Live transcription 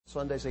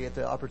Sundays, I get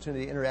the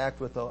opportunity to interact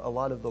with a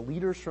lot of the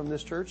leaders from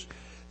this church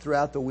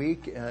throughout the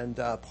week and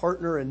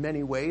partner in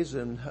many ways,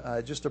 and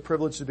just a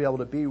privilege to be able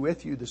to be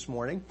with you this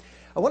morning.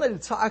 I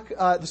wanted to talk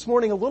this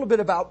morning a little bit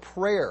about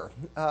prayer.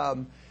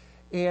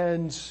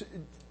 And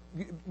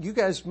you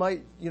guys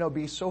might,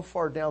 be so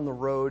far down the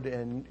road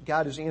and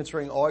God is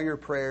answering all your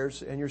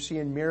prayers and you're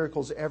seeing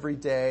miracles every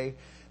day.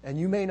 And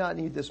you may not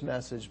need this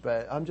message,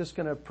 but I'm just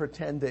going to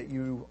pretend that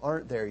you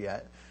aren't there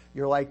yet.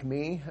 You're like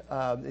me.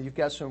 You've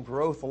got some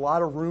growth, a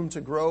lot of room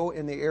to grow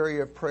in the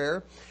area of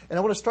prayer. And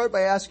I want to start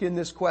by asking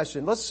this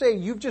question. Let's say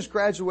you've just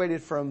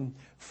graduated from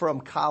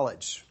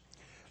college.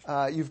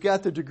 You've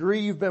got the degree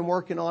you've been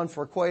working on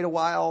for quite a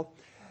while.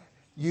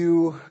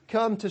 You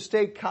come to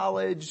State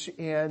College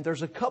and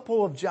there's a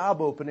couple of job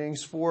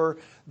openings for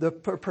the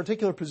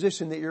particular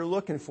position that you're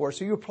looking for.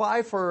 So you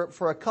apply for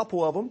a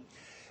couple of them.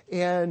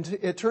 And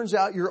it turns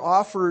out you're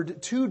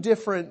offered two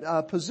different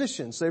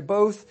positions. They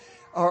both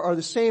are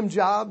the same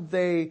job.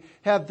 They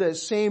have the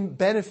same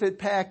benefit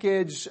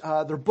package.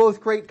 They're both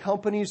great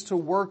companies to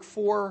work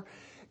for.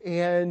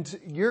 And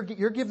you're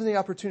given the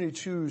opportunity to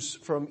choose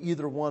from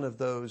either one of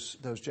those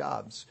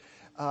jobs.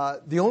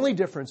 The only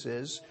difference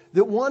is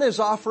that one is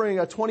offering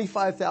a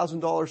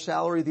 $25,000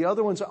 salary. The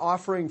other one's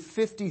offering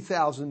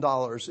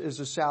 $50,000 as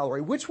a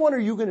salary. Which one are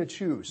you going to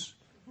choose?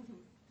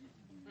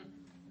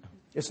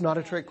 It's not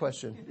a trick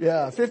question.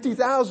 Yeah,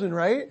 50,000,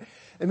 right?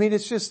 I mean,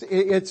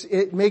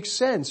 it makes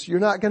sense. You're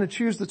not going to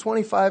choose the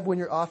 25 when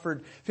you're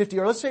offered 50.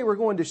 Or let's say we're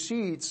going to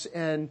Sheetz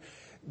and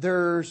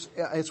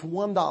it's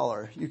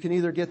 $1. You can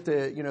either get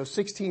the,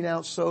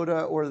 16-ounce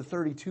soda or the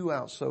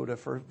 32-ounce soda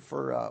for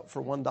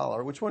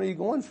 $1. Which one are you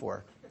going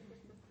for?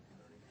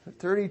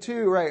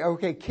 32, right.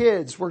 Okay,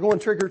 kids, we're going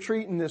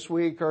trick-or-treating this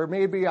week, or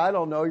maybe, I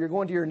don't know, you're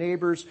going to your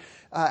neighbor's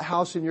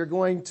house and you're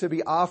going to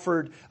be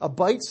offered a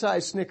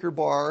bite-sized Snicker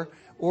bar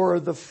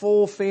or the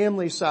full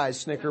family size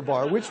Snicker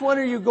bar. Which one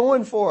are you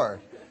going for?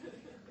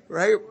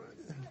 Right?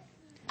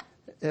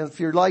 And if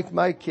you're like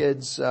my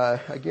kids,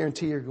 I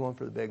guarantee you're going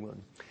for the big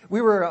one.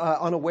 We were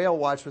on a whale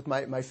watch with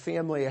my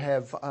family. I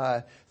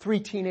have 3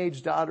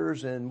 teenage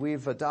daughters, and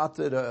we've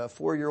adopted a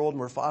 4-year-old,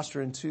 and we're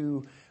fostering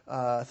 2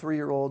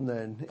 3-year-old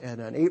and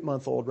an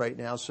 8-month-old right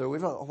now. So we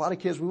have a lot of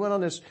kids. We went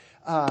on this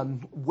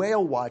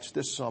whale watch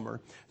this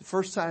summer. The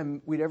first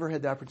time we'd ever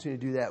had the opportunity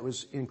to do that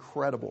was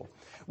incredible.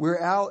 We're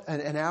out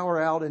an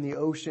hour out in the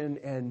ocean,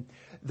 and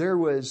there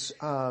was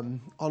on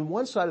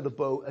one side of the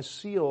boat a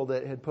seal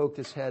that had poked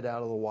its head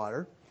out of the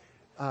water.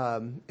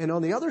 And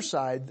on the other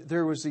side,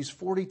 there was these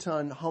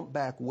 40-ton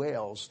humpback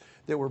whales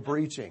that were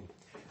breaching.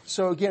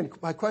 So again,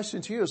 my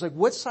question to you is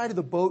what side of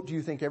the boat do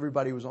you think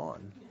everybody was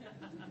on?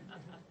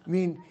 I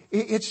mean,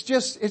 it's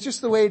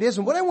just the way it is.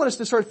 And what I want us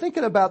to start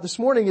thinking about this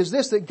morning is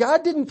this, that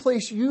God didn't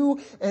place you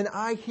and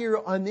I here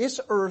on this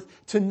earth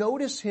to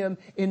notice Him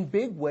in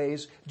big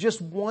ways just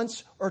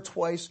once or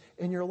twice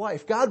in your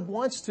life. God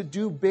wants to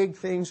do big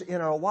things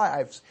in our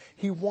lives.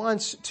 He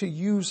wants to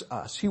use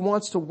us. He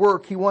wants to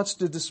work. He wants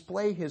to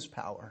display His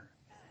power.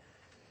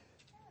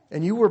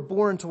 And you were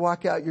born to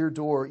walk out your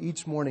door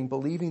each morning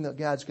believing that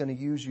God's going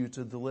to use you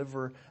to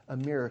deliver a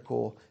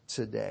miracle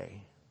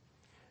today.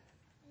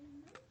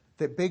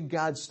 That big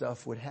God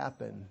stuff would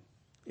happen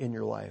in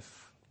your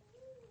life.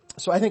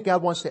 So I think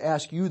God wants to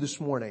ask you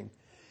this morning.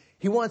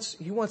 He wants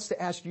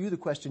to ask you the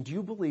question, do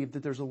you believe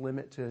that there's a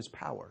limit to His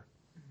power?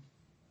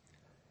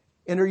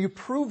 And are you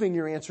proving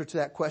your answer to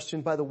that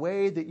question by the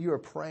way that you are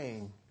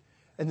praying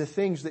and the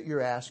things that you're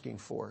asking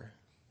for?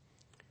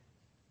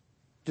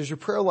 Does your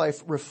prayer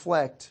life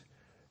reflect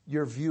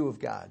your view of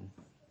God?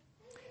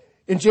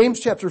 In James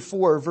chapter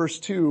 4, verse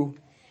 2,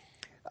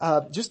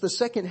 just the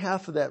second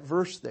half of that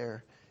verse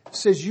there,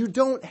 says you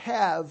don't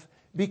have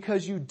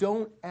because you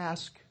don't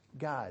ask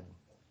God.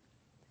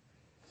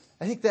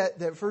 I think that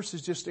verse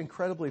is just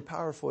incredibly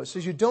powerful. It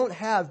says you don't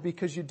have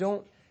because you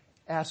don't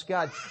ask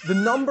God. The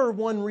number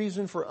one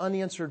reason for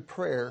unanswered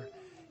prayer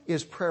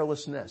is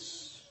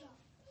prayerlessness.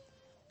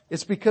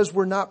 It's because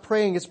we're not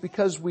praying. It's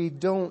because we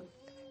don't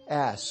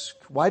ask.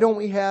 Why don't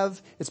we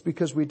have? It's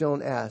because we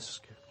don't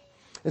ask.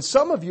 And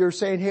some of you are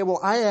saying, hey, well,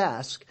 I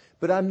ask,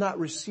 but I'm not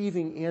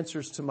receiving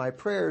answers to my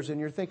prayers. And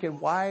you're thinking,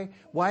 why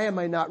am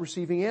I not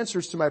receiving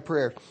answers to my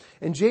prayer?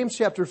 In James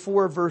chapter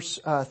 4,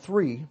 verse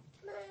 3,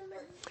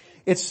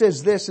 it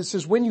says this. It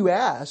says, when you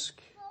ask,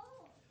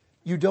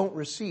 you don't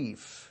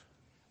receive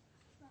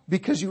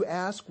because you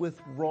ask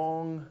with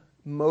wrong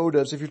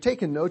motives. If you're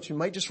taking notes, you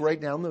might just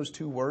write down those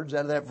 2 words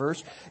out of that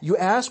verse. You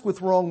ask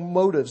with wrong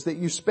motives, that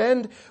you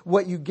spend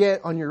what you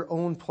get on your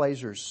own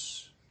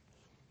pleasures.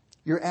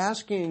 You're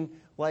asking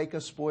like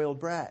a spoiled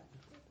brat.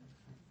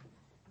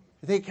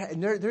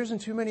 There isn't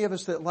too many of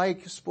us that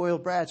like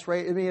spoiled brats,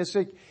 right? I mean, it's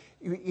like,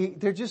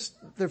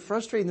 they're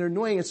frustrating, they're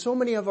annoying, and so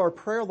many of our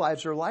prayer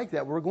lives are like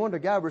that. We're going to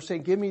God, we're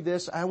saying, give me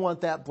this, I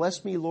want that,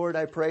 bless me, Lord,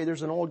 I pray.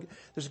 There's a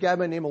guy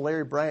by the name of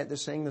Larry Bryant that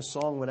sang this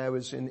song when I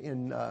was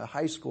in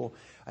high school.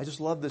 I just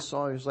love this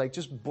song. It was like,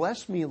 just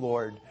bless me,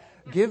 Lord.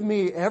 Give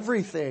me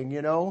everything,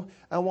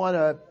 I want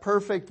a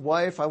perfect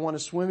wife. I want a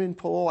swimming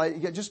pool.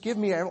 Just give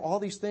me all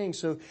these things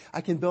so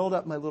I can build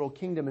up my little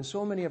kingdom. And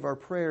so many of our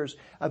prayers,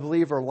 I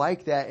believe, are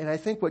like that. And I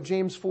think what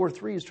James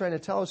 4:3 is trying to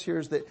tell us here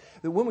is that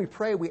when we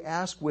pray, we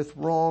ask with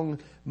wrong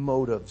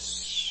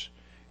motives.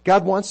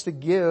 God wants to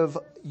give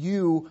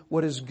you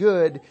what is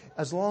good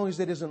as long as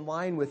it is in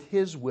line with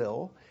His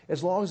will,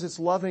 as long as it's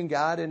loving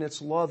God and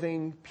it's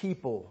loving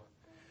people.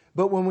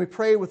 But when we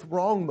pray with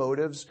wrong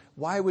motives,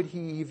 why would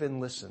He even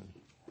listen?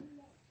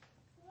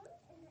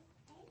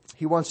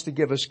 He wants to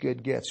give us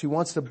good gifts. He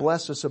wants to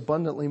bless us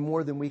abundantly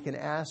more than we can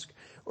ask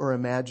or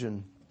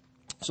imagine.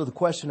 So the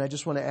question I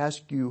just want to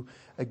ask you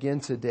again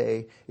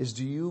today is,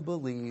 do you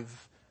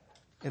believe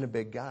in a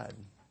big God?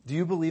 Do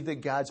you believe that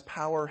God's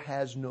power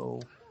has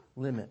no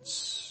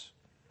limits?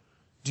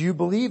 Do you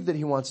believe that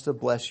He wants to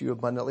bless you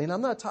abundantly? And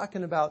I'm not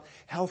talking about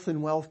health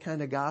and wealth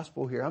kind of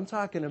gospel here. I'm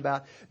talking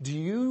about, do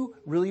you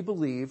really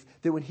believe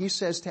that when He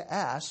says to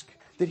ask,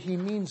 that He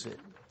means it?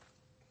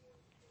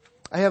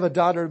 I have a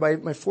daughter,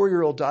 my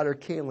 4-year-old daughter,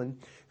 Kaylin,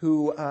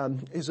 who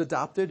is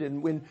adopted.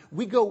 And when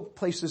we go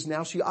places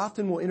now, she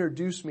often will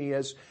introduce me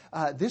as,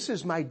 this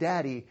is my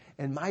daddy,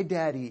 and my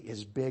daddy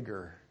is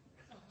bigger.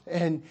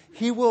 And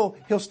he'll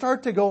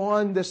start to go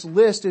on this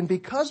list, and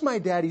because my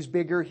daddy's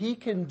bigger, he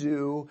can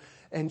do,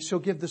 and she'll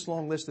give this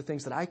long list of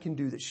things that I can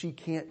do that she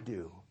can't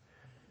do.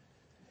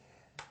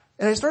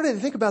 And I started to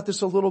think about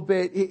this a little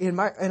bit in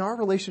our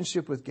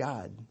relationship with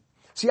God.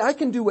 See, I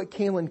can do what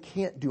Kaylin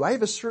can't do. I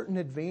have a certain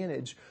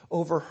advantage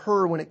over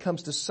her when it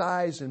comes to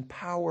size and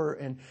power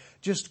and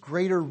just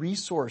greater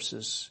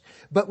resources.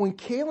 But when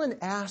Kaylin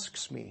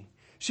asks me,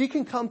 she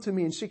can come to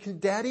me and she can,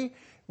 Daddy,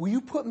 will you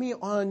put me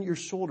on your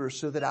shoulder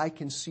so that I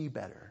can see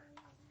better?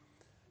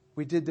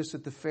 We did this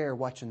at the fair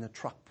watching the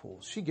truck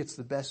pulls. She gets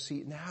the best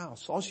seat in the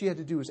house. All she had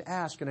to do was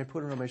ask, and I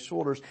put her on my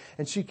shoulders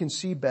and she can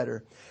see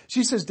better.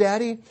 She says,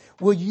 Daddy,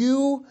 will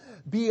you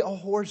be a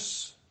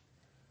horse?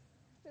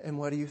 And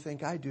what do you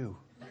think I do?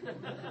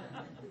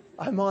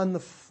 I'm on the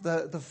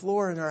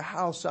floor in our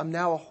house. I'm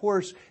now a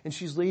horse, and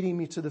she's leading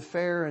me to the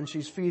fair, and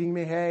she's feeding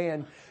me hay.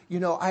 And,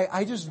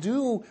 I just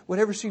do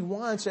whatever she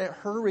wants at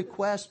her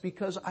request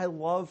because I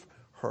love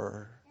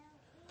her.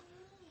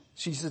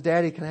 She says,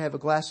 Daddy, can I have a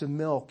glass of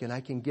milk? And I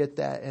can get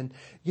that. And,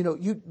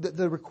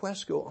 the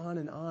requests go on.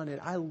 And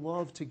I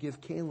love to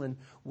give Kaylin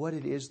what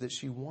it is that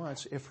she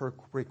wants if her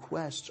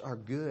requests are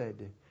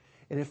good.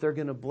 And if they're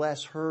going to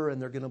bless her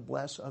and they're going to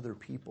bless other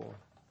people.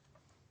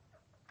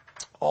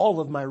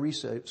 All of my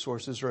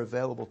resources are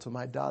available to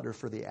my daughter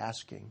for the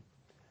asking.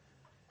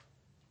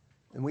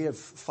 And we have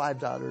 5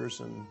 daughters,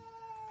 and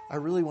I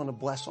really want to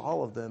bless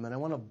all of them, and I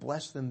want to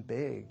bless them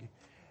big.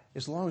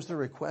 As long as their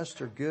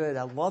requests are good.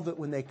 I love it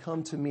when they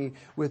come to me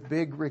with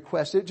big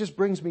requests. It just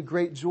brings me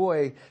great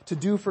joy to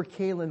do for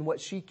Kaylin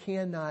what she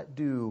cannot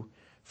do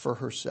for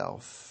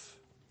herself.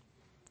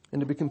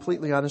 And to be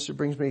completely honest, it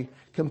brings me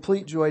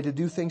complete joy to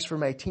do things for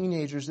my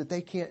teenagers that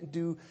they can't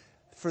do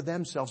for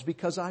themselves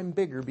because I'm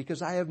bigger,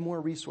 because I have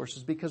more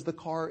resources, because the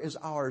car is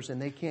ours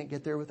and they can't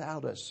get there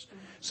without us.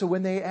 So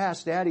when they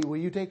ask, Daddy, will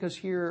you take us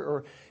here?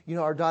 Or,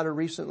 our daughter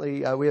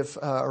recently, we have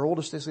our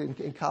oldest is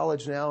in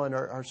college now, and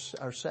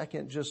our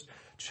second just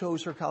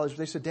chose her college.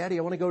 They said, Daddy,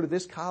 I want to go to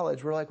this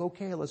college. We're like,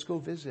 okay, let's go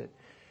visit.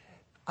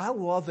 I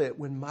love it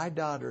when my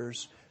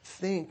daughters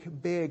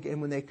think big,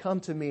 and when they come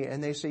to me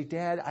and they say,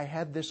 Dad, I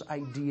have this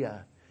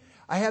idea.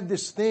 I have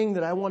this thing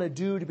that I want to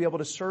do to be able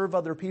to serve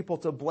other people,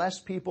 to bless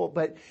people,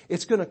 but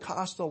it's going to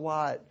cost a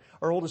lot.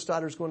 Our oldest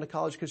daughter's going to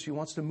college because she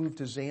wants to move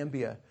to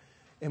Zambia.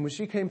 And when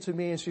she came to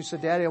me and she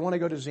said, Daddy, I want to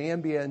go to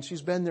Zambia, and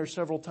she's been there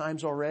several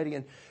times already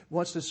and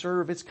wants to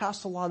serve, it's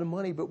cost a lot of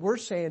money, but we're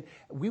saying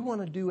we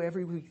want to do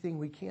everything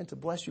we can to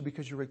bless you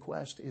because your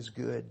request is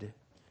good.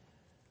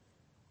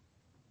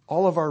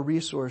 All of our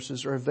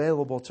resources are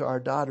available to our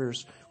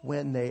daughters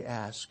when they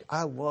ask.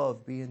 I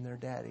love being their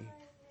daddy.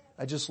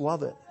 I just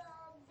love it.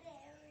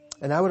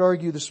 And I would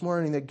argue this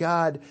morning that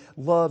God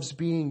loves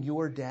being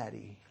your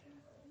daddy.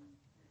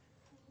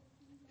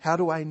 How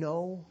do I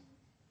know?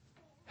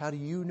 How do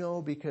you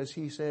know? Because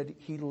He said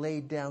He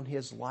laid down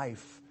His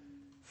life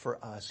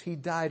for us. He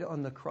died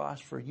on the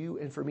cross for you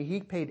and for me. He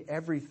paid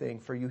everything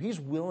for you. He's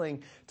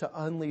willing to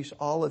unleash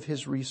all of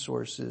His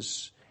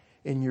resources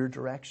in your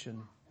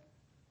direction.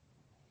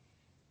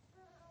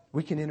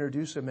 We can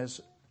introduce Him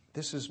as,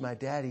 this is my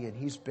daddy and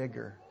He's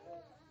bigger.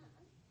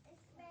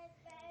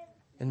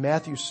 In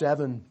Matthew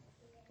 7,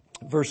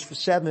 Verse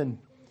 7,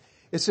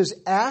 it says,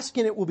 ask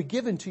and it will be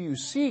given to you.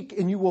 Seek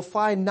and you will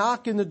find.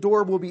 Knock and the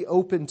door will be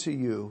open to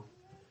you.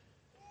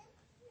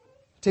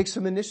 Take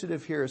some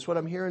initiative here. It's what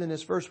I'm hearing in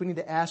this verse. We need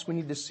to ask, we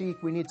need to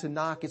seek, we need to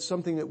knock. It's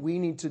something that we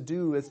need to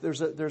do.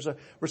 There's a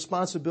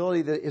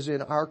responsibility that is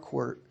in our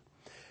court.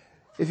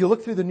 If you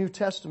look through the New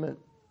Testament,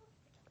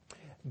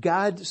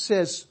 God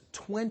says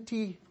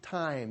 20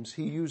 times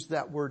He used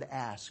that word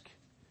ask.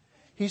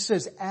 He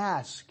says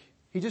ask.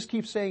 He just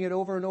keeps saying it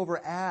over and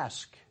over,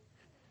 ask.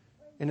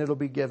 And it'll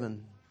be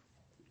given.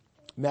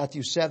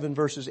 Matthew 7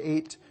 verses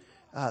 8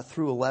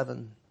 through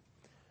 11.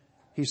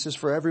 He says,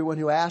 for everyone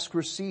who asks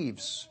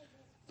receives.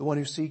 The one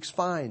who seeks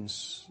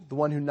finds. The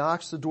one who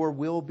knocks, the door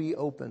will be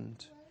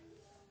opened.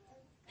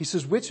 He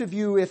says, which of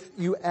you, if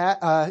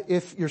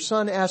your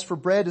son asks for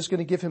bread, is going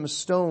to give him a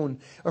stone?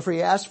 Or if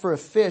he asks for a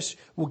fish,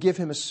 will give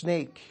him a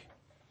snake?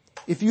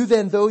 If you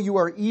then, though you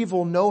are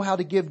evil, know how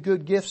to give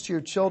good gifts to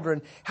your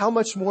children, how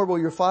much more will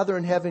your Father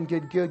in heaven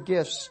give good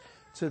gifts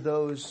to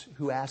those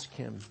who ask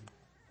him?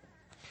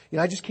 You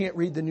know, I just can't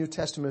read the New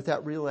Testament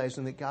without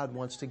realizing that God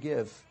wants to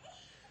give.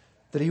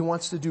 That he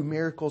wants to do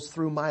miracles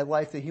through my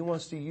life. That he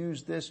wants to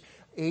use this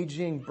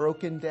aging,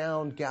 broken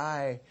down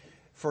guy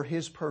for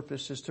his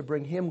purposes, to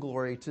bring him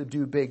glory, to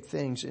do big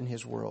things in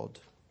his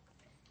world.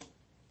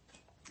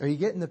 Are you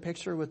getting the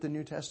picture of what the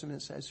New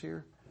Testament says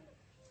here?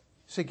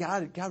 Say,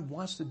 God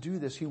wants to do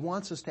this. He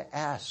wants us to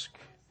ask.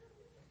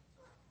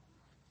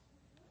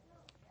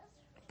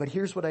 But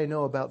here's what I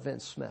know about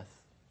Vince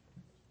Smith.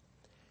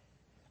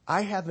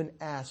 I haven't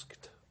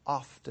asked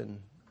often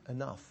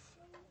enough.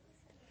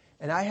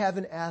 And I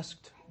haven't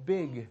asked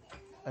big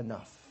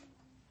enough.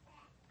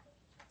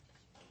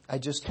 I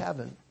just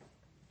haven't.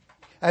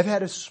 I've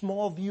had a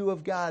small view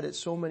of God at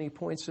so many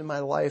points in my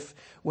life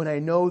when I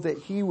know that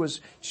he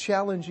was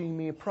challenging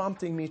me,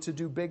 prompting me to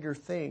do bigger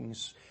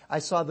things. I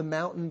saw the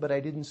mountain, but I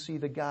didn't see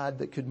the God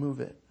that could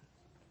move it.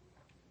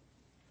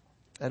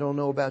 I don't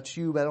know about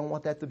you, but I don't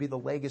want that to be the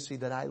legacy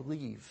that I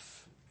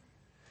leave.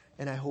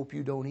 And I hope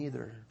you don't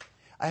either.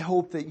 I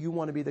hope that you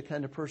want to be the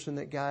kind of person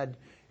that God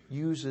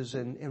uses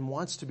and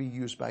wants to be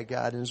used by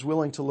God and is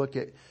willing to look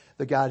at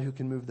the God who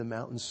can move the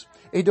mountains.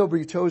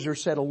 A.W. Tozer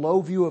said, a low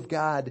view of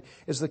God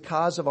is the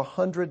cause of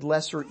 100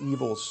 lesser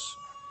evils,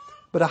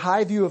 but a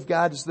high view of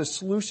God is the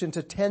solution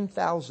to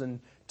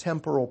 10,000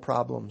 temporal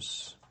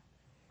problems.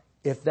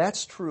 If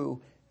that's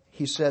true,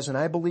 he says, and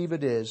I believe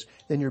it is,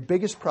 then your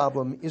biggest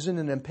problem isn't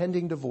an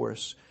impending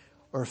divorce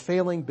or a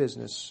failing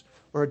business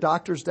or a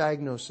doctor's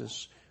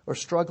diagnosis or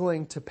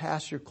struggling to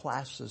pass your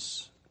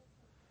classes.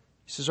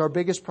 He says, our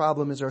biggest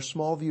problem is our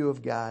small view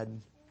of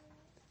God.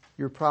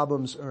 Your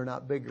problems are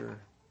not bigger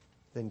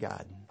than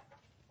God.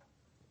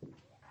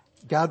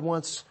 God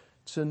wants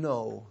to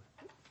know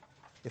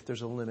if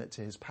there's a limit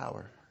to his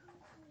power.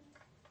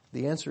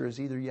 The answer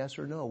is either yes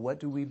or no. What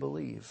do we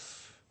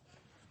believe?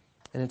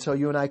 And until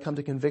you and I come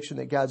to conviction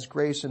that God's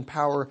grace and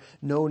power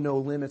know no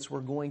limits, we're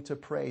going to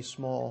pray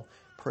small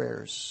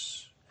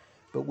prayers.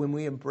 But when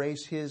we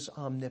embrace his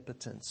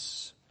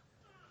omnipotence,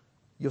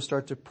 you'll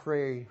start to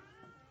pray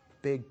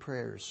big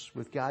prayers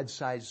with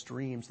God-sized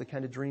dreams, the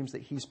kind of dreams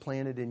that he's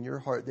planted in your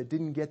heart that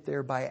didn't get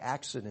there by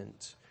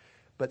accident,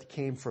 but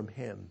came from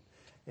him.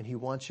 And he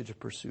wants you to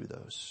pursue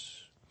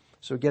those.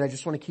 So again, I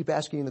just want to keep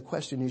asking the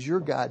question, is your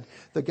God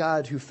the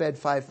God who fed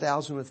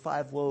 5,000 with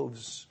 5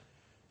 loaves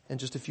and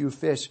just a few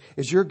fish?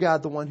 Is your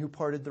God the one who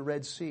parted the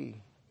Red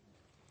Sea?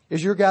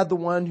 Is your God the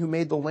one who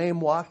made the lame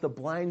walk, the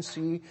blind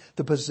see,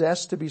 the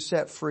possessed to be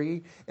set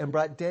free, and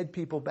brought dead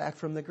people back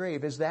from the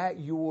grave? Is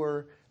that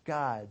your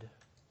God?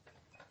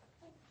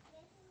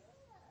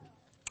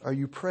 Are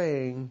you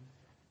praying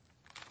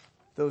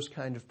those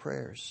kind of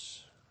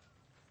prayers?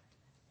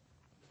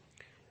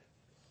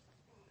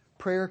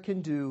 Prayer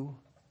can do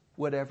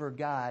whatever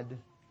God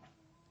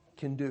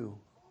can do.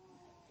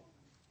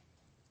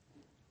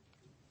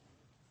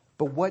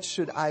 But what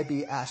should I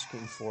be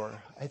asking for?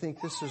 I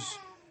think this is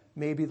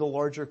maybe the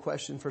larger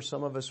question for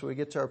some of us. When we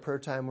get to our prayer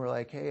time, we're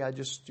like, hey, I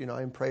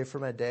pray for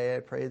my day. I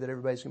pray that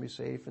everybody's going to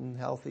be safe and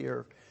healthy.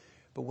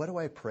 But what do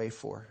I pray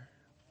for?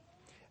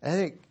 And I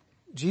think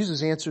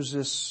Jesus answers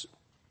this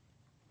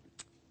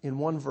in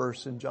one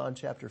verse in John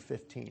chapter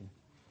 15,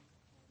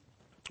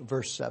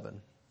 verse 7.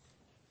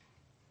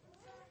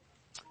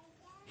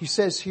 He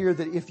says here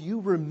that if you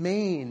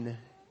remain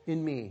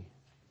in me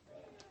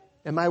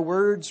and my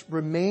words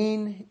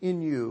remain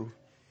in you,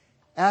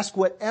 ask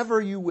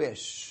whatever you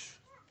wish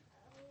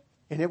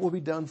and it will be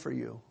done for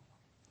you.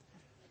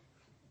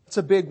 It's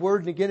a big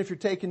word. And again, if you're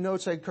taking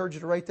notes, I encourage you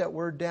to write that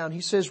word down.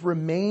 He says,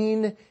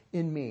 remain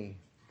in me.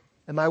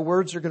 And my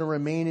words are going to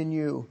remain in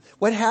you.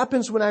 What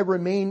happens when I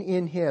remain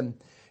in him?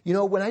 You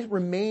know, when I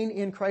remain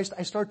in Christ,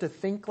 I start to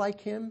think like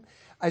him.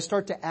 I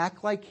start to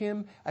act like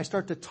him. I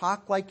start to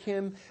talk like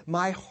him.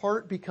 My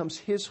heart becomes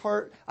his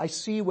heart. I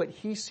see what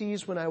he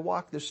sees when I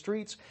walk the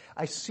streets.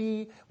 I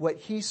see what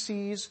he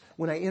sees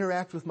when I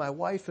interact with my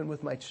wife and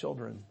with my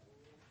children.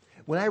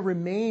 When I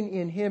remain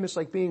in him, it's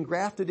like being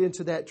grafted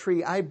into that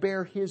tree. I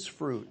bear his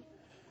fruit.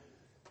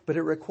 But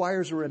it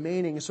requires a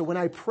remaining. So when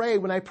I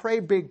pray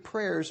big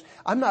prayers,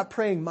 I'm not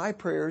praying my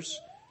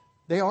prayers.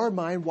 They are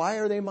mine. Why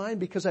are they mine?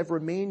 Because I've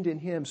remained in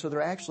him. So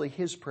they're actually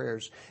his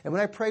prayers. And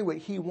when I pray what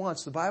he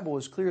wants, the Bible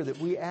is clear that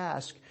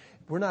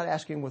we're not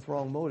asking with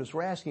wrong motives.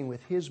 We're asking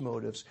with his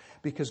motives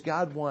because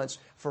God wants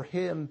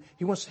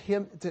he wants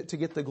him to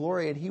get the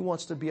glory, and he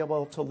wants to be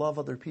able to love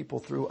other people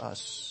through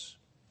us.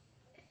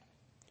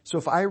 So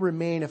if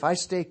I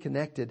stay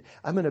connected,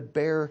 I'm going to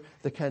bear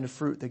the kind of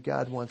fruit that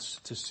God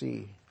wants to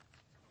see.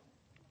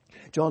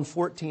 John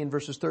 14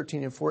 verses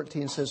 13 and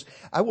 14 says,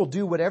 I will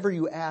do whatever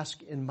you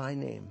ask in my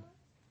name.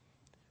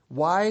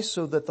 Why?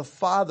 So that the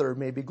Father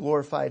may be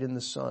glorified in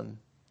the Son.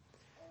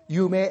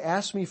 You may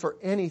ask me for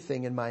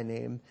anything in my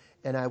name,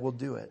 and I will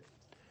do it.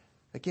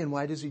 Again,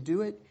 why does he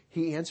do it?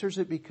 He answers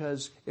it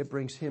because it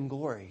brings him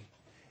glory.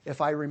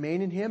 If I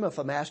remain in him, if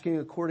I'm asking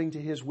according to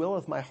his will,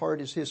 if my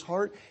heart is his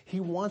heart, he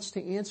wants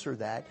to answer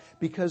that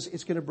because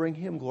it's going to bring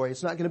him glory.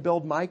 It's not going to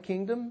build my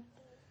kingdom.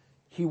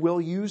 He will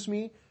use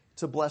me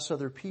to bless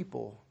other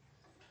people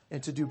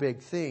and to do big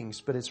things,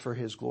 but it's for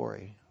his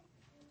glory.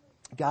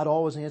 God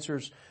always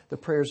answers the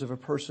prayers of a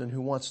person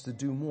who wants to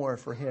do more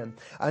for him.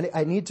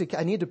 I need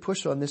to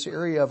push on this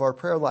area of our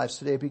prayer lives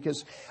today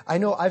because I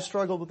know I've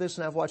struggled with this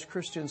and I've watched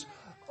Christians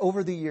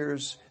over the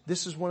years.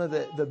 This is one of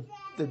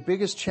the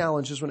biggest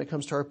challenges when it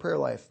comes to our prayer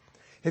life.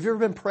 Have you ever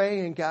been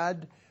praying and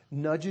God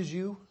nudges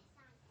you?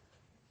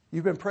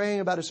 You've been praying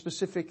about a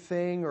specific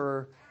thing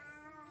or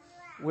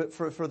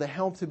for the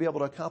help to be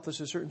able to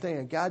accomplish a certain thing,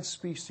 and God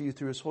speaks to you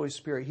through his Holy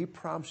Spirit. He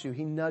prompts you.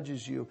 He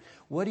nudges you.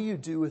 What do you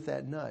do with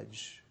that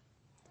nudge?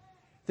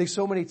 I think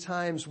so many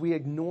times we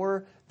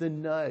ignore the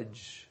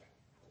nudge.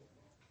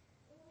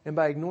 And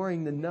by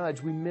ignoring the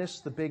nudge, we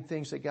miss the big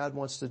things that God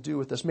wants to do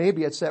with us.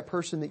 Maybe it's that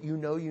person that you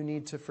know you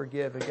need to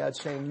forgive, and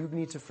God's saying you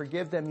need to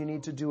forgive them. You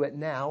need to do it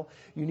now.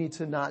 You need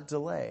to not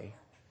delay.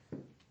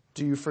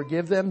 Do you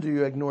forgive them? Do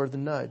you ignore the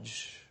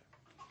nudge?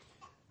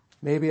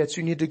 Maybe it's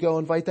you need to go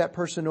invite that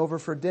person over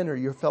for dinner.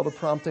 You felt a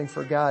prompting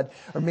for God.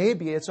 Or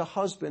maybe it's a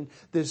husband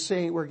that's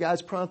saying, where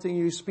God's prompting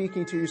you,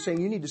 speaking to you, saying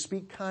you need to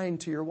speak kind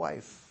to your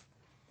wife.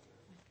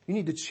 You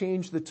need to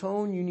change the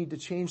tone. You need to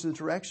change the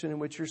direction in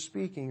which you're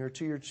speaking, or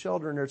to your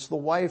children, or it's the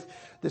wife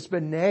that's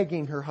been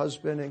nagging her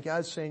husband, and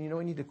God's saying,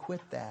 you need to quit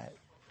that.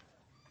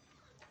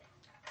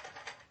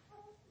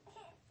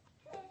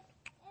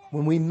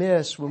 When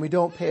we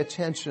don't pay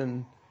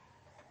attention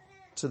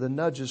to the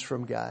nudges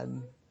from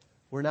God,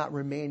 we're not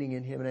remaining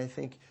in him, and I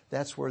think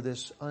that's where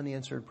this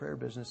unanswered prayer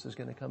business is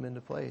going to come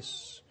into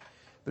place.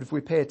 But if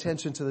we pay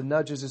attention to the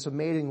nudges, it's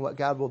amazing what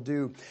God will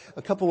do.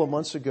 A couple of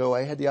months ago,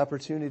 I had the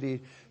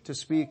opportunity to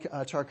speak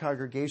to our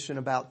congregation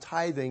about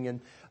tithing.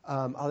 And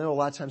I know a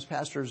lot of times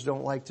pastors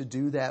don't like to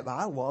do that, but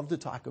I love to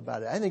talk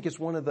about it. I think it's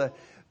one of the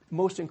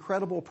most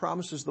incredible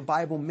promises the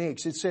Bible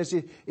makes. It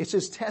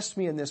says, test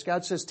me in this.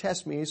 God says,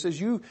 test me. He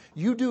says, you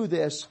do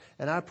this,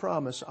 and I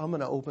promise I'm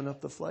going to open up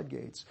the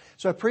floodgates.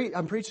 So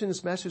I'm preaching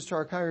this message to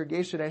our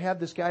congregation. I have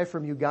this guy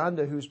from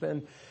Uganda who's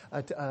been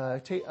doing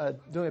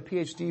a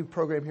PhD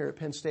program here at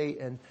Penn State,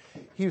 and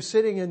he was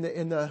sitting in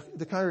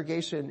the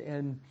congregation,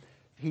 and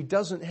he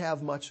doesn't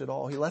have much at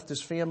all. He left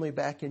his family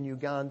back in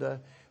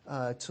Uganda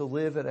to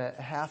live at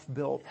a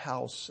half-built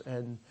house,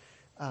 and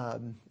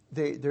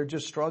they're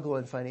just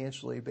struggling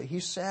financially. But he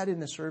sat in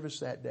the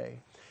service that day.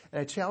 And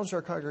I challenged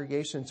our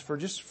congregations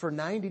for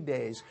 90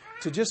 days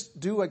to just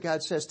do what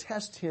God says,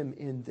 test him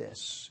in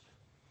this.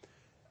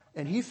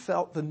 And he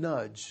felt the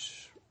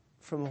nudge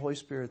from the Holy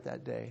Spirit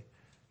that day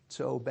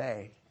to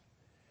obey.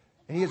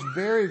 And he has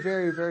very,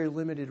 very, very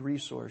limited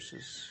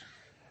resources.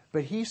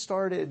 But he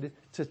started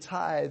to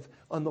tithe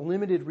on the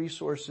limited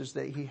resources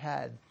that he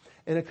had.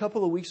 And a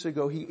couple of weeks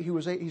ago,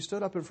 he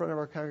stood up in front of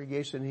our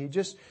congregation, and he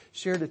just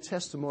shared a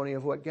testimony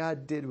of what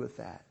God did with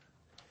that.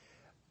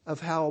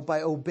 Of how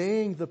by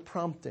obeying the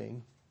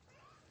prompting,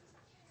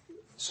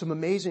 some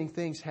amazing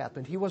things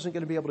happened. He wasn't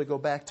going to be able to go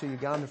back to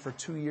Uganda for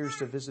 2 years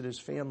to visit his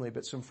family,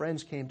 but some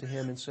friends came to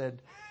him and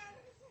said,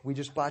 we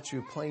just bought you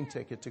a plane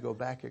ticket to go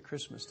back at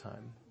Christmas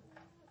time.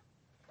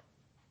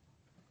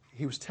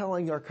 He was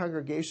telling our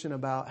congregation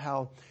about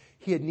how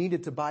he had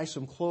needed to buy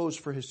some clothes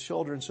for his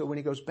children, so when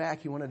he goes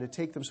back, he wanted to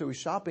take them. So he was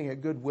shopping at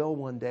Goodwill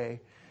one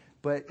day,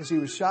 but as he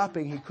was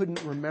shopping, he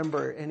couldn't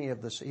remember any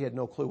of this. He had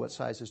no clue what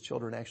size his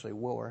children actually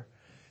wore.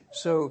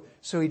 So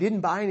he didn't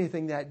buy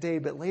anything that day,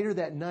 but later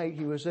that night,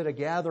 he was at a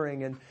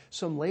gathering, and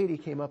some lady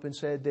came up and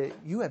said, that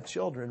you have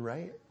children,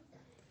 right?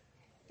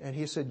 And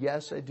he said,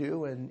 yes, I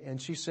do.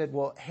 And she said,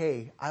 well,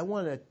 hey, I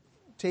want to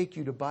take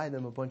you to buy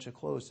them a bunch of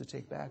clothes to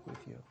take back with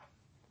you.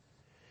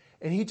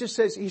 And he just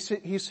says,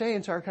 he's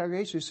saying to our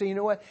congregation, he's saying, you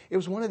know what? It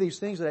was one of these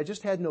things that I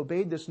just hadn't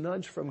obeyed this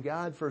nudge from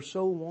God for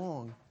so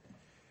long.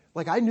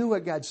 Like I knew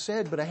what God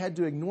said, but I had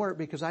to ignore it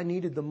because I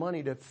needed the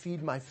money to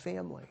feed my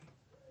family.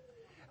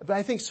 But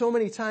I think so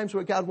many times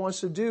what God wants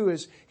to do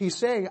is he's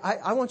saying,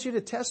 I want you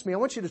to test me. I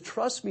want you to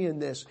trust me in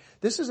this.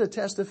 This is a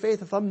test of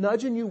faith. If I'm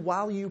nudging you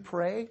while you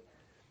pray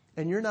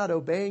and you're not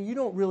obeying, you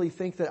don't really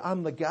think that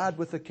I'm the God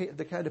with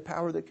the kind of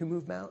power that can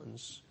move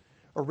mountains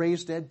or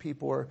raise dead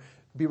people or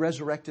be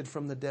resurrected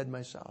from the dead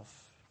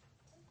myself.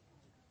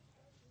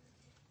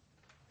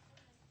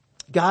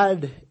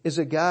 God is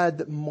a God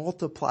that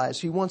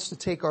multiplies. He wants to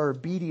take our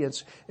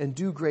obedience and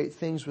do great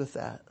things with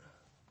that.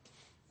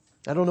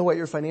 I don't know what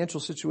your financial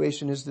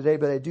situation is today,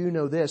 but I do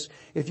know this.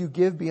 If you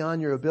give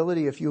beyond your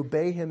ability, if you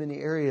obey him in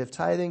the area of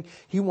tithing,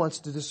 he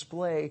wants to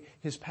display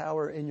his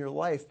power in your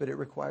life, but it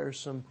requires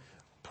some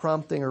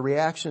prompting or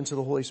reaction to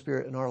the Holy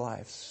Spirit in our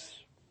lives.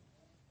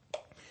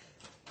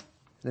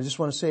 And I just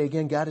want to say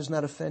again, God is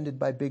not offended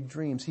by big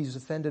dreams. He's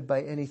offended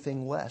by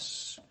anything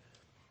less.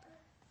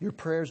 Your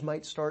prayers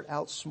might start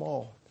out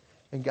small,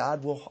 and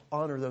God will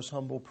honor those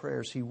humble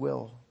prayers. He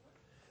will.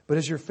 But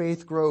as your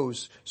faith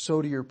grows,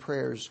 so do your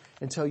prayers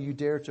until you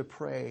dare to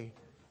pray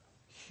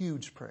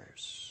huge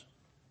prayers.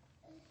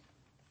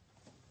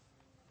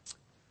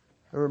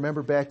 I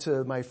remember back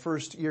to my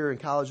first year in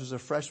college as a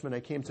freshman. I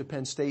came to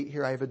Penn State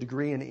here. I have a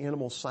degree in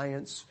animal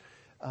science.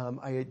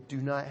 I do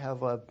not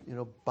have a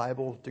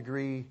Bible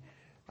degree.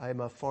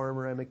 I'm a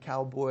farmer. I'm a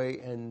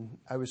cowboy, and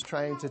I was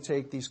trying to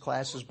take these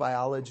classes,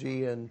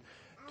 biology and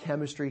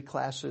chemistry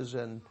classes,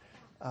 and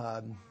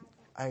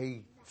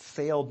I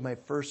failed my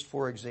first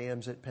 4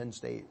 exams at Penn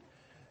State.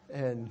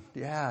 And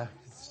yeah,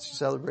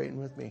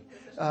 celebrating with me.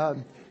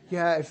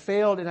 I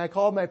failed, and I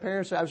called my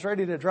parents. I was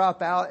ready to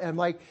drop out, and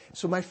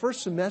so my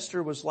first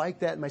semester was like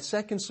that, and my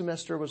second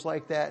semester was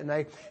like that, and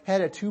I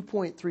had a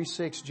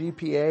 2.36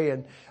 GPA,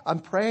 and I'm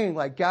praying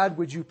like, God,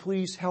 would you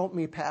please help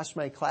me pass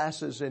my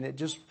classes? And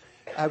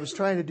I was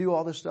trying to do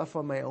all this stuff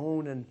on my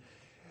own, and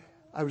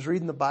I was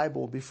reading the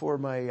Bible before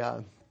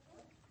my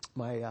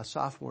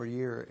sophomore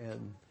year,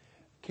 and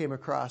came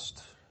across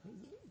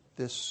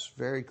this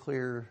very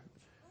clear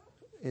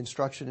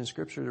instruction in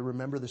Scripture to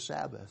remember the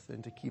Sabbath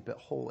and to keep it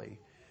holy.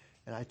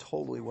 And I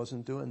totally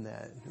wasn't doing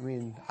that. I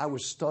mean, I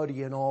was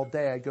studying all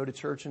day. I'd go to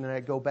church and then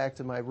I'd go back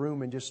to my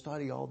room and just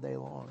study all day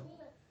long.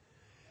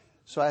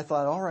 So I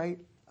thought, all right,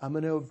 I'm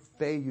going to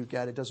obey you,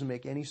 God. It doesn't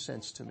make any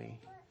sense to me.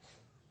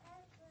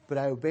 But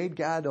I obeyed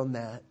God on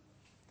that.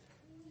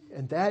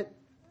 And that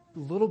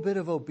little bit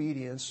of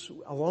obedience,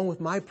 along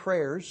with my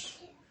prayers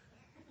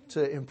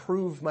to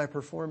improve my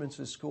performance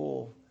at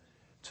school,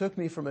 took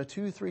me from a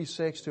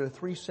 2.36 to a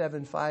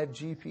 3.75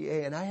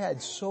 GPA, and I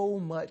had so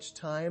much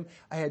time,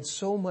 I had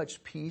so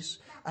much peace,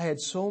 I had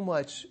so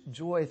much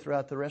joy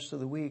throughout the rest of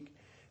the week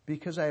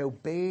because I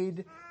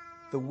obeyed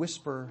the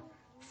whisper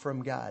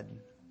from God.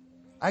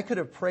 I could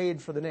have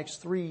prayed for the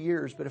next 3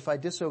 years, but if I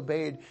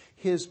disobeyed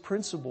His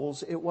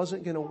principles, it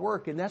wasn't going to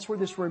work. And that's where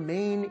this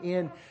remain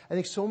in, I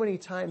think so many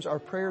times our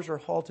prayers are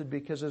halted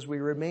because as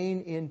we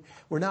we're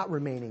not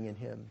remaining in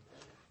Him.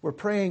 We're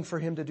praying for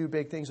Him to do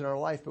big things in our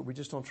life, but we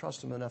just don't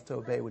trust Him enough to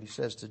obey what He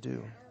says to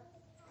do.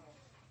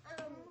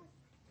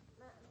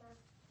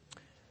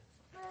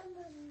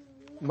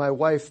 My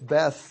wife,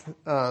 Beth,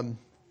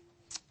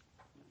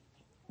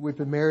 we've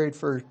been married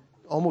for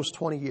almost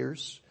 20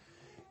 years.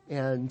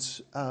 And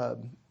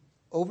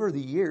over the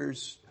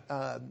years,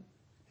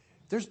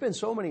 there's been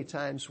so many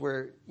times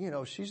where,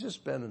 she's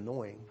just been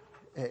annoying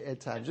at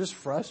times, just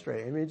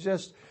frustrating. I mean,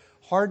 just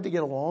hard to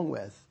get along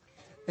with.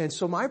 And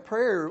so my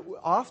prayer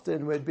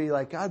often would be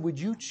like, God, would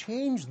you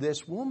change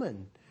this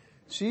woman?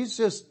 She's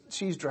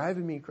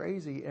driving me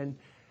crazy. And,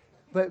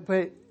 but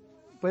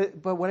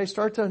what I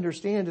start to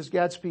understand is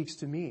God speaks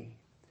to me.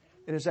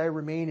 And as I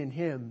remain in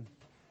Him,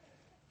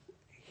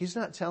 He's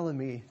not telling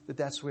me that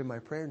that's the way my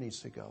prayer needs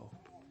to go.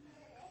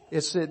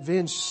 It's that,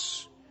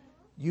 Vince,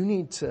 you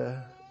need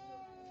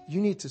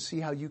to see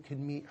how you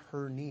can meet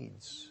her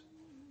needs,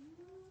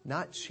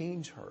 not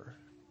change her.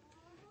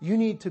 You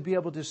need to be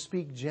able to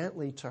speak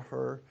gently to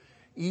her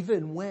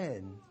even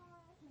when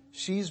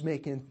she's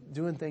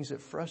doing things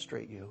that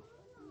frustrate you.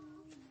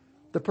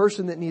 The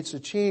person that needs to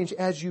change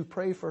as you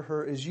pray for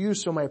her is you.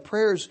 So my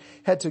prayers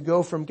had to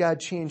go from God,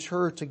 change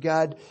her, to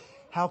God,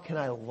 how can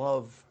I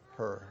love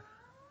her?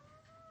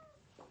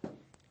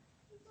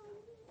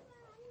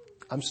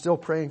 I'm still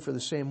praying for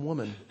the same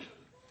woman.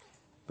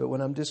 But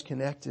when I'm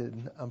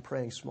disconnected, I'm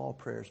praying small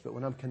prayers. But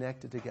when I'm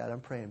connected to God,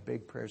 I'm praying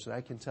big prayers. And I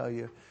can tell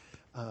you,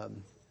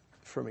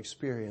 from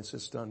experience,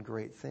 it's done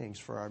great things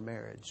for our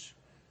marriage.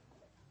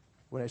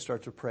 When I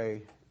start to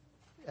pray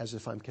as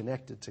if I'm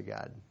connected to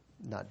God,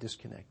 not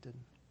disconnected.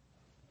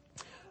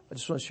 I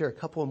just want to share a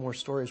couple of more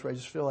stories where I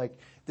just feel like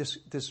this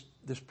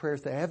prayer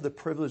thing. I have the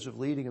privilege of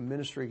leading a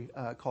ministry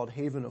called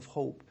Haven of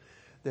Hope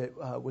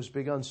that was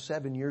begun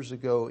 7 years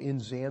ago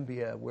in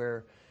Zambia,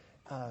 where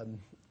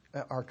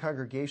our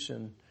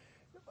congregation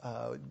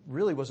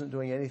really wasn't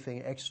doing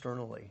anything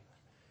externally.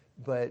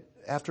 But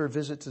after a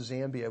visit to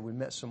Zambia, we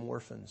met some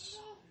orphans.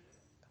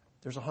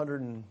 There's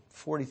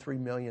 143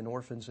 million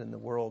orphans in the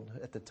world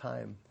at the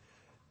time,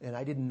 and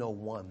I didn't know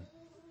one.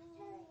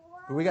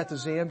 But we got to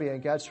Zambia,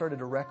 and God started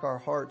to wreck our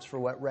hearts for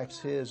what wrecks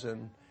His,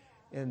 and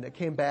it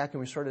came back,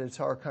 and we started to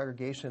tell our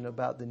congregation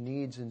about the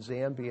needs in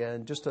Zambia.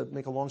 And just to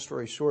make a long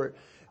story short,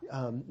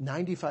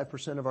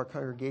 95% of our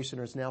congregation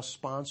is now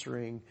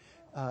sponsoring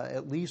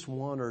at least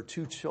 1 or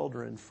 2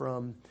 children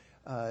from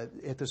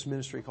at this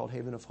ministry called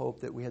Haven of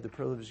Hope that we had the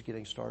privilege of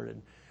getting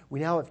started. We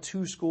now have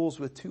 2 schools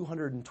with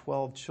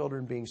 212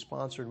 children being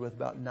sponsored, with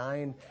about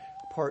 9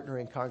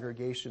 partnering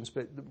congregations.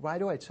 But why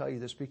do I tell you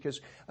this?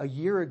 Because a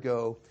year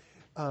ago,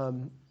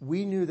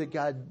 we knew that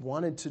God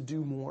wanted to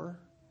do more.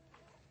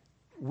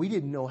 We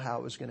didn't know how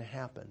it was going to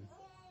happen.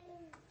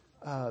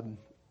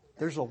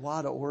 There's a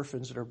lot of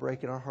orphans that are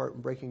breaking our heart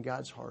and breaking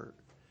God's heart.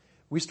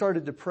 We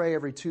started to pray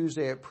every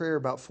Tuesday at prayer.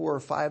 About 4 or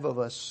 5 of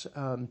us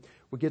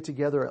would get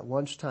together at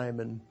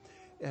lunchtime,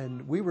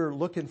 and we were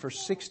looking for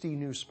 60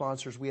 new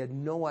sponsors. We had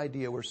no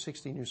idea where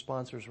 60 new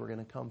sponsors were going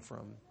to come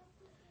from.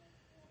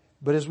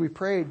 But as we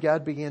prayed,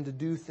 God began to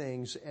do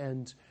things.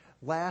 And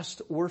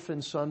last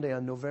Orphan Sunday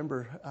on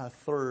November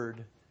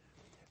 3rd,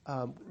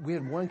 We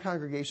had one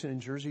congregation in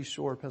Jersey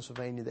Shore,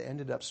 Pennsylvania that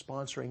ended up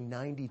sponsoring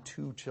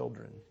 92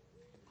 children.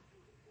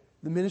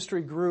 The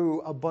ministry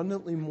grew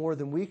abundantly more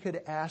than we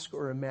could ask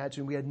or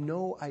imagine. We had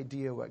no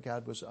idea what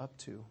God was up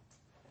to.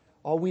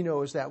 All we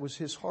know is that was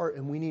His heart,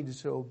 and we needed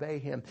to obey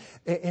Him.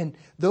 And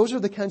those are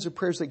the kinds of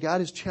prayers that God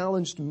has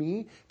challenged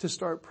me to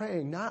start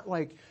praying. Not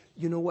like,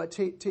 you know what,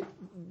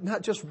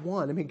 not just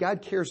one. I mean,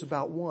 God cares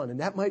about one,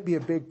 and that might be a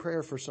big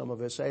prayer for some of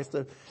us. I have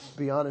to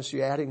be honest,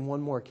 adding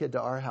one more kid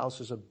to our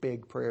house is a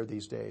big prayer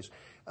these days.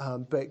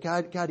 But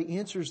God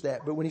answers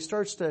that. But when He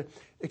starts to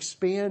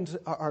expand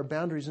our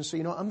boundaries and say,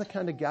 you know, I'm the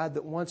kind of God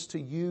that wants to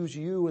use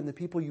you and the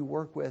people you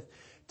work with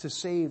to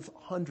save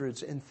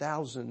hundreds and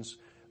thousands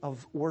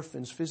of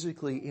orphans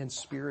physically and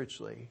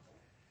spiritually,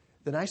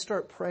 then I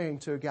start praying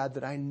to a God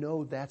that I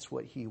know that's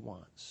what He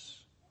wants.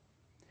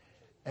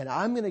 And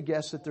I'm going to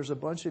guess that there's a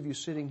bunch of you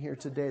sitting here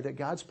today that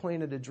God's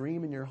planted a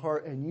dream in your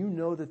heart, and you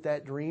know that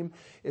that dream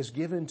is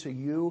given to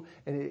you,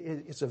 and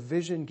it's a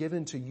vision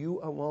given to you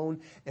alone.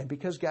 And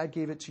because God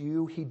gave it to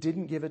you, He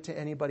didn't give it to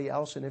anybody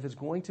else. And if it's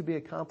going to be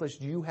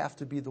accomplished, you have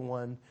to be the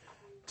one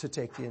to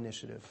take the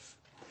initiative.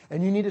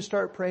 And you need to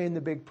start praying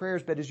the big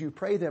prayers, but as you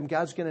pray them,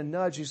 God's going to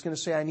nudge. He's going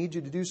to say, I need you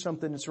to do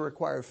something that's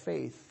require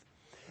faith.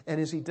 And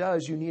as He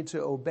does, you need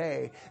to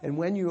obey. And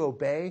when you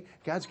obey,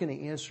 God's going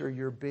to answer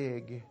your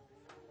big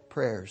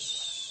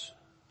prayers.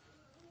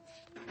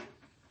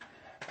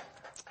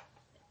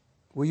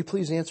 Will you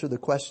please answer the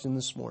question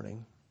this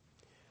morning?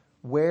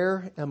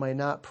 Where am I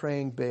not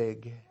praying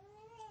big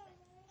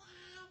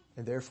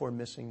and therefore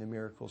missing the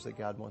miracles that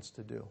God wants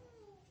to do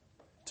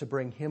to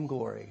bring Him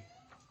glory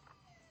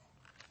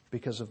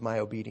because of my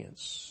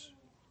obedience?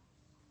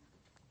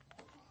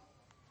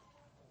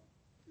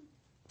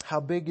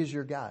 How big is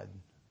your God?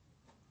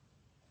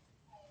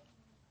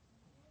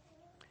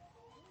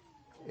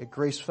 At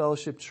Grace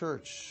Fellowship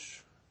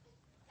Church,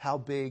 how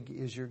big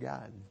is your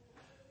God?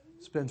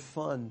 It's been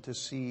fun to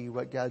see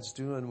what God's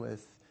doing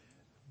with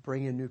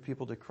bringing new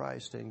people to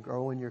Christ and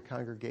growing your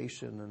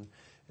congregation. And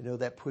I know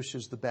that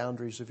pushes the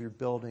boundaries of your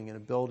building, and a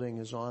building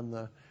is on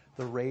the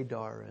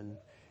radar, and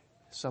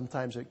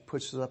sometimes it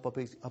pushes us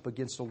up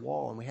against a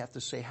wall, and we have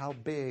to say, how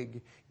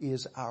big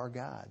is our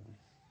God?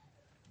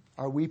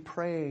 Are we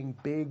praying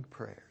big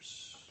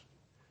prayers,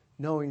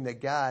 knowing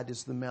that God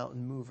is the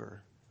mountain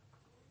mover?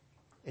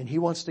 And He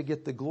wants to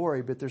get the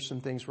glory, but there's some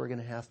things we're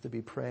going to have to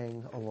be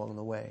praying along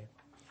the way.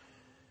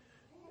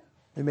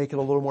 They make it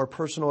a little more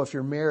personal. If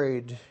you're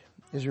married,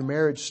 is your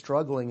marriage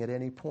struggling at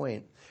any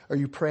point? Are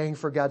you praying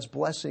for God's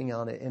blessing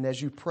on it? And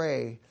as you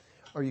pray,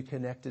 are you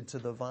connected to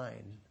the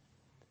vine?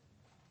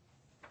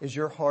 Is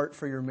your heart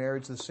for your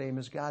marriage the same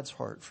as God's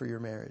heart for your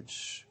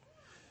marriage?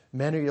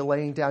 Men, are you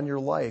laying down your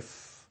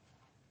life,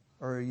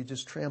 or are you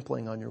just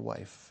trampling on your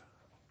wife?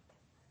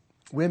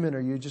 Women,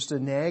 are you just a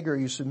nag, or are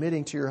you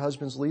submitting to your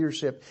husband's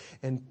leadership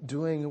and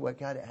doing what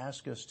God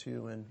asks us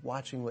to and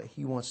watching what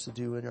He wants to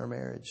do in our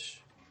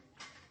marriage?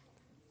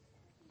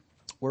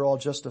 We're all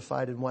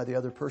justified in why the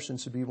other person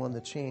should be one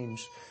to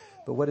change,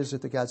 but what is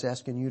it that God's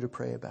asking you to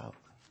pray about?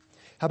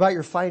 How about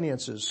your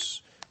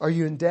finances? Are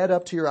you in debt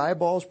up to your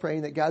eyeballs,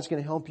 praying that God's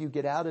going to help you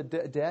get out of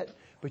debt,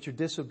 but you're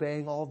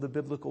disobeying all of the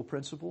biblical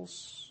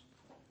principles?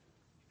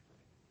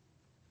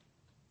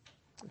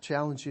 I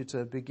challenge you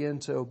to begin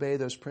to obey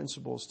those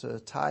principles, to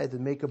tithe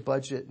and make a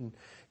budget and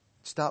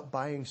stop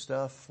buying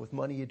stuff with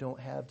money you don't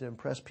have to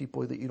impress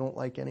people that you don't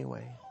like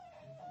anyway.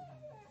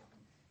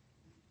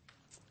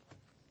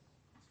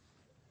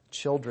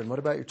 Children, what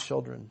about your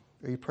children?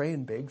 Are you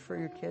praying big for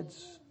your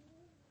kids?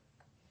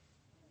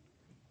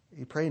 Are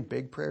you praying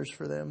big prayers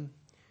for them?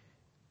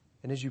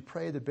 And as you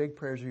pray the big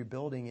prayers, are you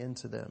building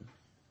into them?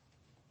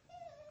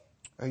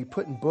 Are you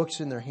putting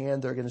books in their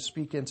hand that are going to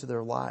speak into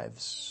their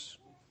lives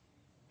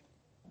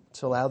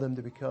to allow them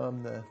to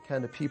become the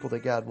kind of people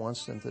that God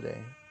wants them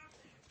today?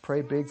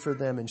 Pray big for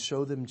them and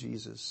show them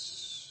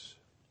Jesus.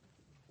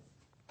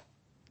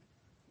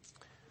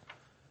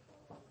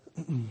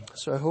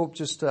 So I hope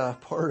just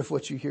part of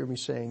what you hear me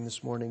saying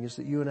this morning is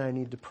that you and I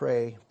need to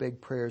pray big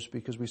prayers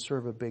because we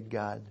serve a big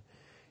God.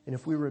 And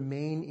if we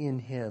remain in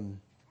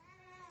Him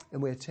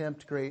and we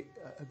attempt great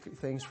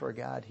things for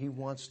God, He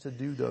wants to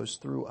do those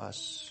through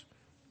us.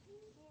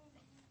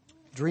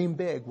 Dream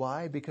big.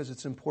 Why? Because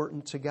it's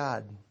important to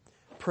God.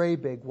 Pray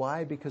big.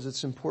 Why? Because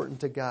it's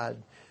important to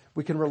God.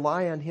 We can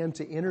rely on Him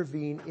to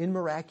intervene in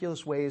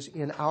miraculous ways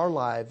in our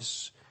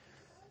lives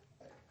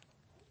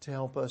to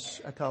help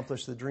us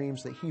accomplish the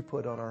dreams that He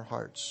put on our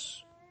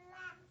hearts.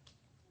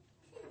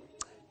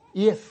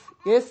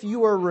 If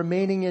you are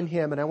remaining in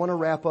Him, and I want to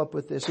wrap up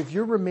with this, if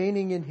you're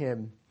remaining in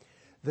Him,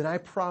 then I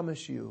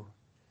promise you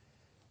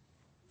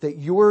that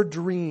your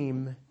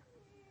dream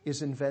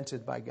is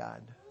invented by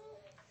God.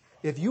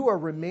 If you are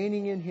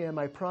remaining in Him,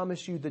 I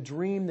promise you the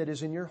dream that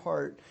is in your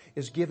heart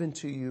is given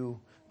to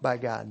you by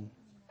God.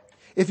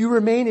 If you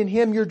remain in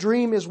Him, your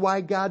dream is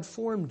why God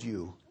formed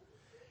you.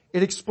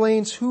 It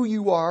explains who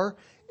you are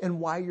and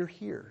why you're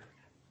here.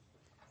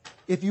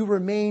 If you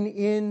remain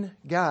in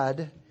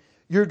God,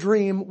 your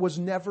dream was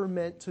never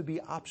meant to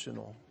be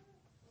optional.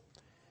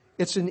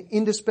 It's an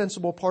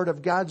indispensable part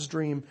of God's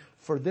dream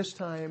for this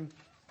time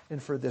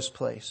and for this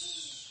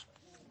place.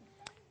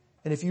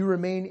 And if you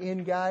remain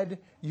in God,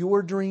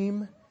 your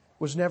dream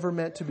was never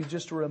meant to be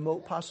just a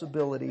remote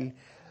possibility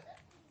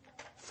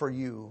for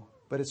you,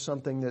 but it's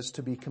something that's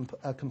to be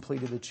a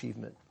completed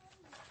achievement.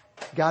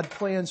 God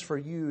plans for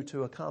you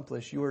to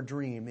accomplish your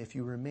dream if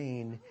you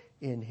remain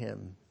in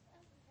Him.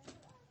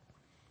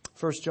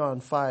 1 John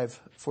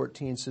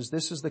 5:14 says,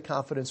 "This is the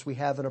confidence we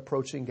have in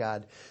approaching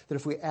God, that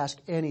if we ask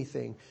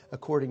anything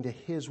according to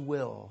His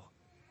will,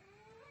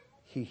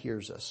 He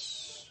hears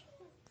us."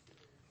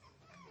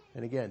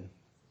 And again,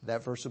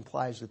 that verse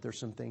implies that there's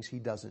some things He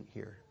doesn't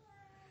hear.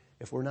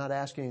 If we're not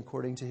asking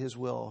according to His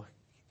will,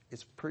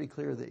 it's pretty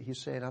clear that He's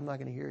saying, I'm not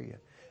going to hear you.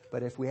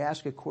 But if we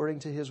ask according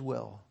to His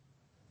will,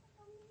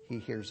 He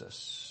hears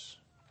us.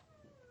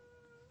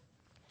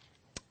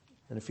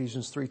 And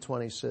Ephesians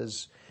 3:20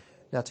 says,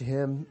 "Now to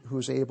Him who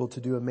is able to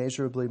do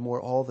immeasurably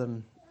more all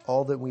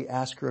that we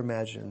ask or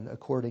imagine,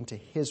 according to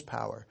His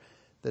power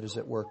that is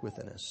at work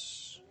within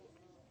us."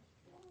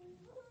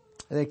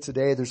 I think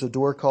today there's a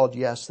door called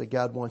yes that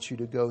God wants you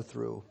to go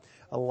through.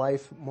 A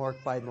life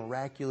marked by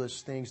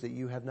miraculous things that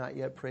you have not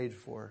yet prayed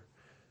for.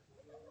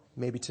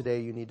 Maybe today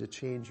you need to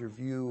change your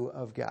view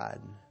of God.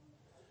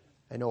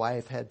 I know I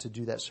have had to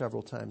do that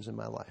several times in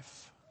my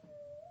life.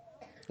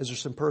 Is there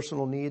some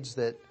personal needs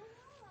that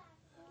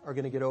are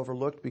going to get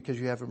overlooked because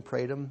you haven't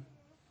prayed them?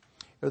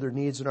 Are there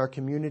needs in our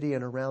community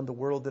and around the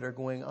world that are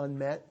going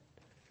unmet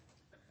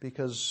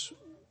because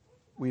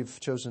we've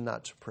chosen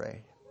not to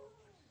pray?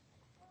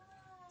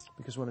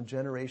 Because when a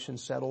generation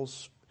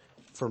settles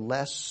for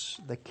less,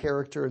 the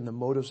character and the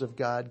motives of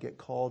God get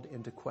called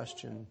into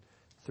question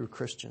through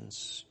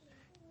Christians.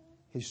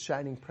 His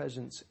shining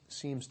presence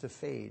seems to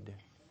fade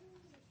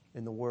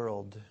in the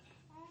world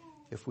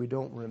if we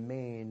don't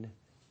remain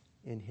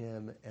in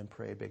Him and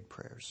pray big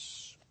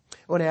prayers.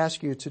 I want to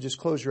ask you to just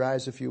close your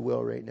eyes, if you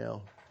will, right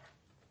now.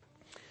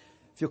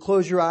 If you'll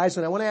close your eyes,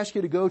 and I want to ask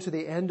you to go to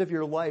the end of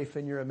your life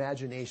in your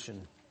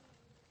imagination.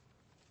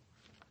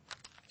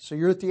 So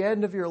you're at the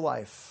end of your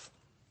life.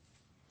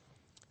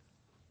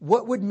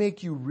 What would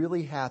make you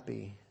really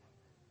happy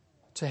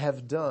to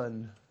have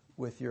done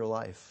with your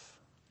life?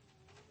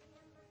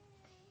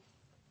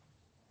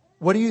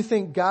 What do you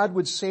think God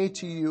would say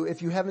to you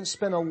if you haven't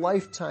spent a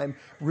lifetime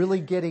really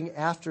getting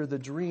after the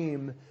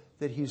dream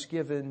that He's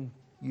given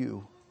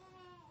you?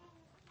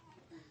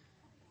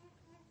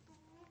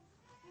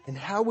 And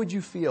how would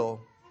you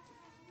feel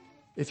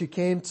if you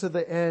came to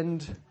the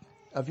end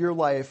of your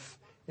life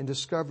and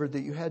discovered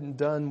that you hadn't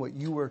done what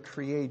you were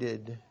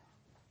created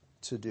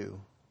to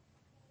do?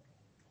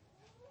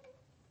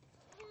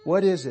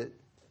 What is it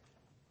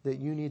that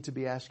you need to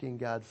be asking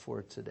God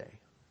for today?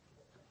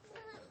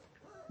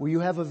 Will you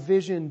have a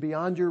vision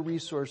beyond your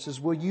resources?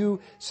 Will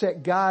you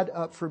set God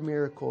up for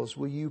miracles?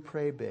 Will you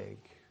pray big?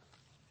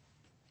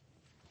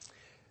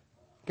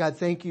 God,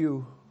 thank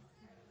you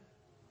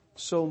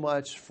so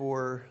much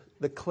for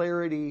the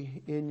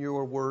clarity in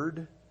your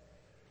word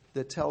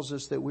that tells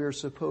us that we're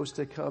supposed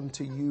to come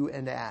to you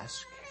and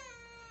ask.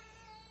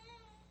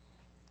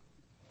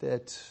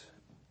 That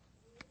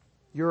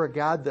you're a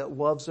God that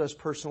loves us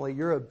personally.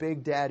 You're a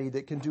big daddy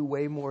that can do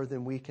way more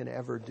than we can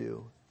ever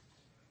do.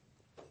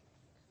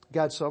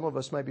 God, some of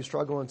us might be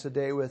struggling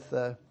today with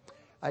the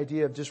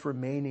idea of just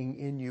remaining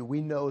in you.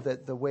 We know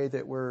that the way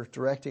that we're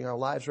directing our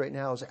lives right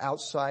now is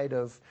outside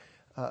of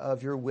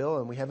your will,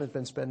 and we haven't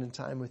been spending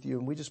time with you,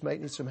 and we just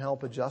might need some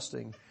help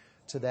adjusting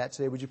to that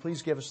today. Would you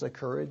please give us the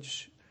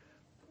courage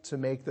to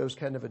make those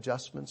kind of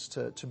adjustments,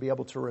 to be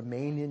able to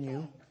remain in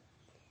you?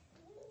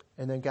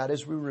 And then, God,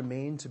 as we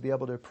remain, to be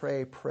able to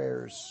pray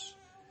prayers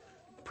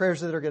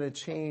that are going to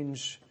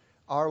change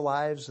our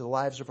lives, the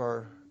lives of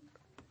our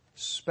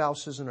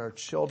spouses and our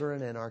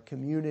children and our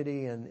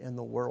community and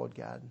the world,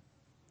 God.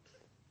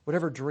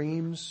 Whatever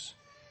dreams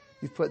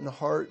you've put in the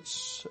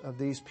hearts of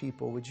these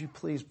people, would you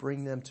please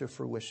bring them to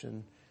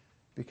fruition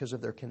because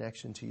of their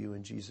connection to you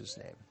in Jesus'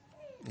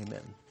 name.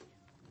 Amen.